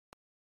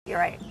You're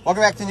right.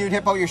 Welcome back to NUDE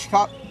HIPPO, your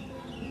Chicago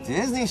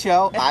Disney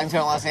show. I'm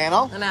Tony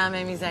Lozano. And I'm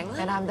Amy Zangler.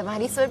 And I'm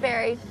Damani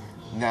Sudbury.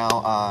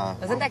 Now,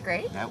 wasn't that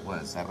great? That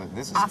was.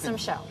 This is awesome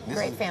show.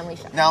 Great family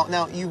show.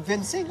 Now you've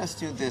been seeing us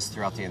do this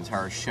throughout the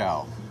entire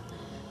show.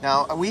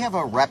 Now we have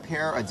a rep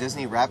here, a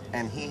Disney rep,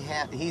 and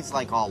he's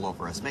like all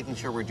over us, making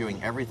sure we're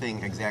doing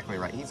everything exactly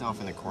right. He's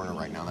off in the corner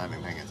right now, not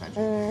even paying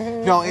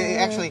attention. No,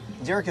 actually,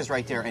 Derek is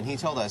right there, and he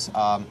told us.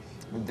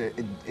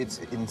 It's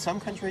in some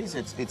countries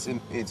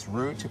it's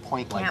rude to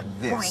point like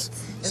this. Point.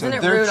 Isn't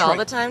it rude all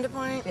the time to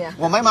point? Yeah.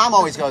 Well, my mom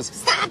always goes,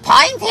 "Stop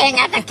pointing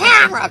at the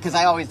camera," because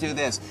I always do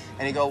this.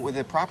 And he go with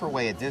the proper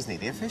way at Disney,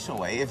 the official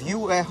way. If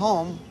you at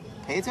home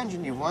pay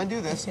attention, you want to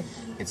do this,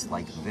 it's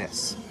like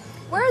this.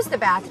 Where's the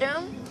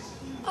bathroom?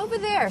 Over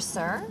there,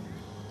 sir.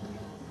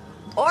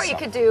 Or you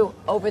could do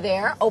over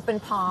there, open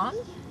palm,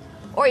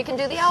 or you can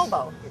do the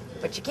elbow.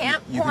 But you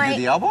can't point. You can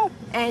do the elbow?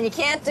 And you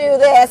can't do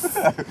this.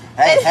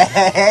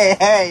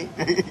 hey.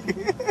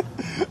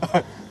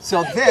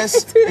 So this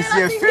is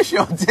the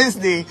official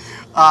Disney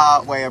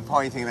way of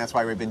pointing. That's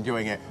why we've been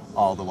doing it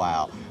all the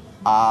while.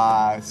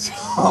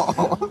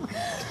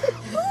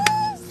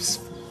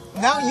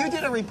 Now you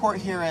did a report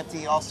here at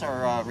the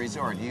All-Star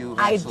Resort.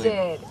 I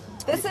did.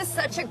 This is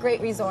such a great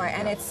resort,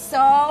 and it's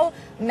so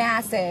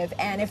massive.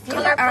 And if you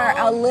are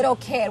a little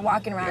kid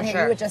walking around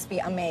here, you would just be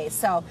amazed.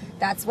 So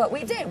that's what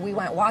we did. We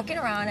went walking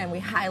around, and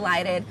we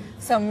highlighted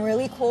some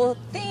really cool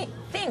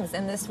things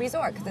in this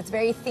resort because it's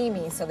very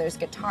themey. So there's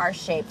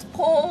guitar-shaped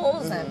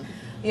pools, and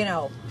you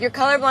know, if you're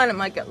colorblind, it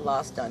might get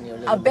lost on you a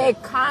little bit.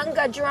 Big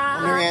conga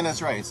drum.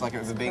 Mariana's right. It's like it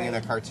was being in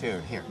a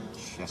cartoon. Here,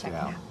 check it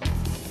out.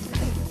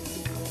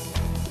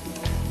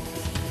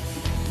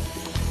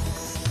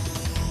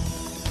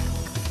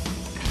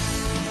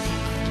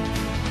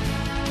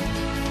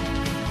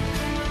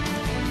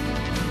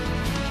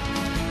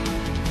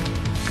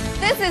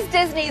 This is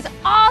Disney's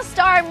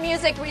All-Star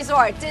Music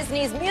Resort,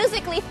 Disney's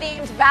musically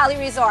themed Valley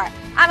Resort.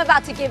 I'm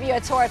about to give you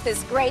a tour of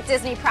this great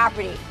Disney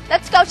property.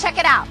 Let's go check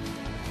it out.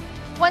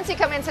 Once you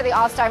come into the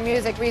All-Star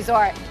Music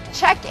Resort,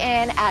 check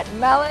in at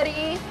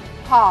Melody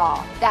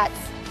Hall. That's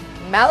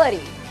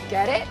Melody,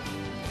 get it?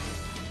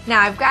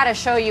 Now I've got to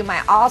show you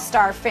my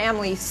All-Star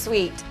Family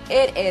Suite.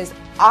 It is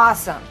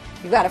awesome.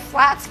 You've got a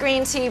flat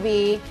screen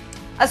TV,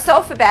 a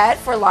sofa bed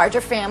for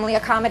larger family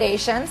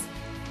accommodations,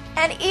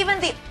 and even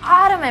the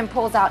ottoman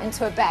pulls out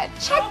into a bed.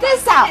 Check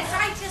this out.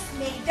 I just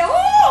made that.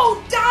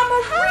 Oh,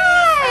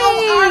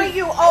 Hi. How are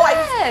you? Oh,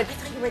 I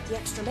thought you were at the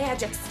extra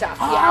magic stuff.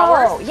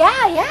 Oh,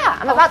 yeah.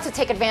 I'm about to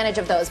take advantage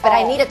of those, but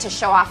I needed to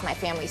show off my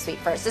family suite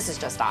first. This is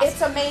just awesome.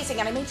 It's amazing,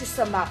 and I made you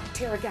some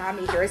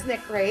terigami here. Isn't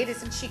it great?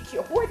 Isn't she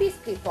cute? Who are these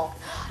people?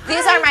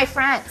 These are my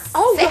friends.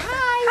 Oh, say hi.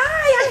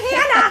 Hi, I'm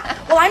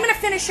Hannah. Well, I'm going to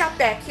finish up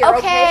back here.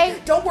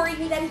 Okay. Don't worry,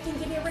 need anything,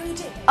 give me a ring.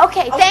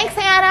 Okay, thanks,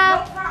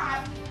 Hannah. No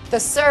problem. The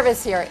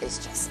service here is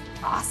just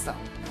awesome.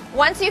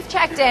 Once you've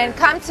checked in,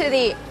 come to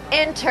the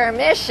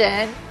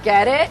intermission,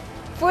 get it?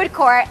 Food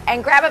court,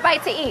 and grab a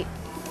bite to eat.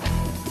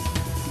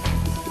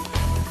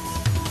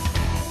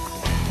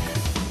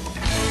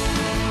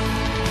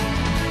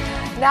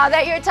 Now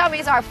that your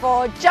tummies are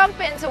full,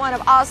 jump into one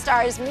of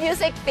All-Star's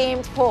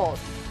music-themed pools.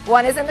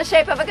 One is in the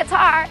shape of a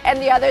guitar,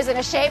 and the other is in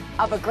the shape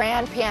of a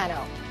grand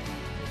piano.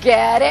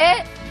 Get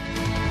it?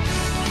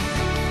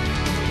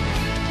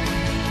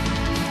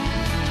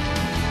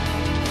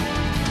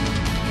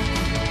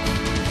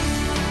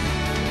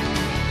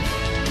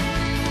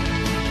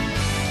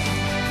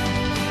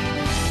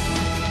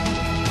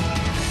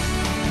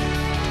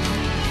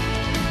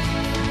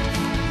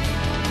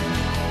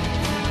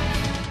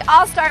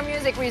 All-Star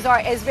Music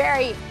Resort is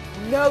very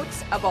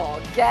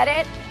notable. Get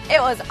it? It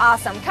was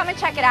awesome. Come and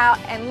check it out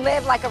and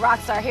live like a rock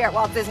star here at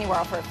Walt Disney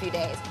World for a few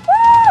days.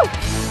 Woo!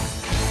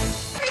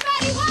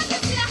 Everybody, welcome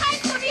to the High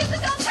School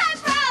Musical Pep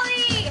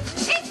Rally!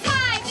 It's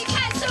time to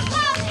catch some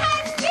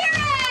Wildcat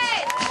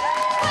spirit!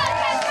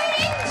 Wildcat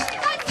Green,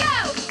 let's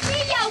go!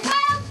 Be yo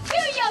wild, do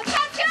yo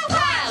cats go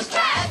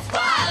Wildcats!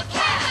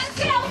 Wildcats!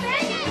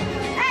 Kelvin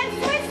and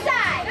switch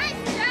sides! Nice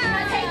job!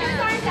 Now take your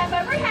arms up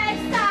overhead,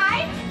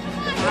 side.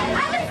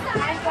 Other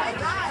side.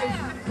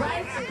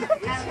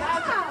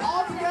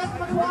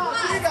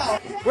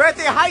 We're at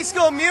the High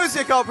School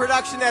Musical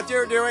production that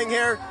they're doing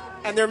here,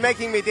 and they're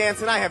making me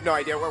dance, and I have no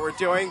idea what we're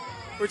doing.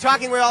 We're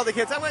talking with all the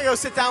kids. I'm going to go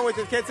sit down with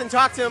the kids and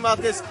talk to them about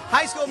this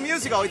High School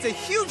Musical. It's a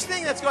huge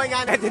thing that's going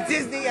on at the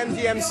Disney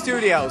MGM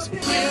Studios.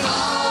 We're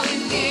all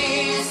in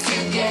this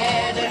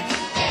together,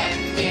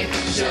 and it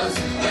shows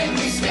when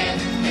we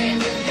stand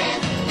hand in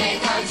hand,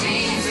 make our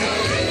dreams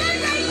real.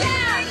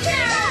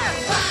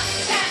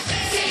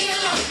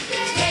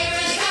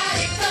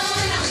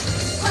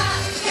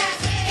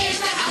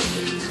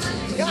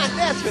 Come on,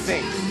 dance with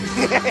me.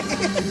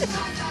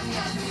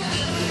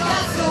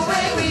 That's the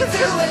way we do it.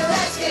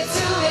 Let's get to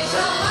it.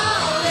 Come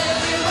on,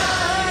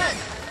 everyone.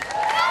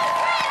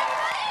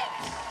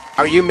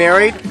 Are you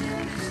married?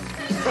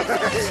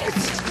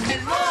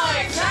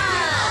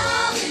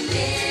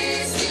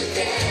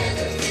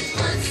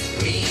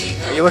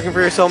 Are you looking for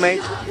your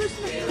soulmate?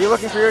 Are you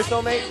looking for your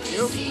soulmate?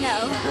 You?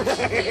 No.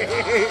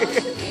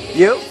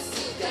 You?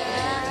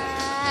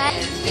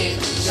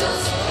 it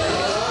shows.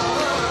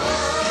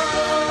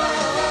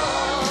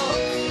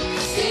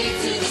 Stick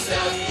to the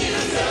stuff you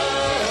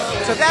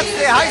love. So that's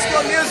the High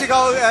School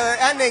Musical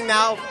ending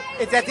now.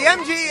 It's at the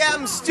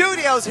MGM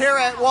Studios here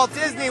at Walt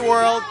Disney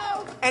World,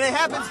 and it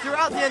happens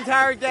throughout the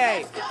entire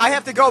day. I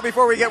have to go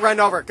before we get run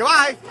over.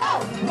 Goodbye.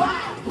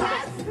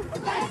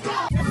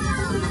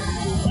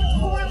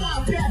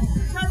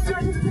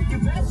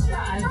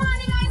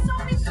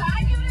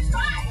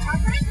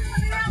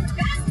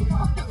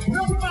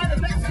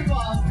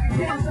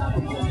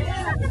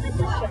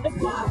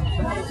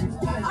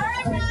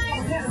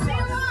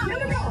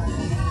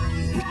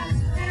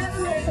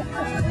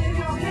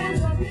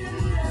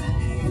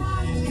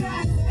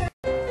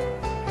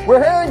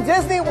 We're here in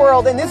Disney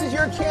World, and this is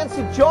your chance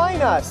to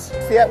join us.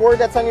 See that word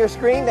that's on your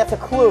screen? That's a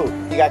clue.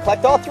 You got to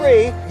collect all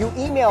three. You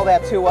email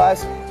that to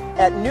us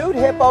at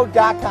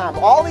nudehippo.com.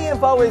 All the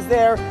info is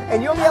there,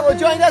 and you'll be able to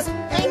join us.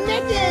 Hey,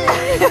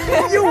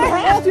 Mickey! You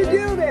have to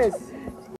do this!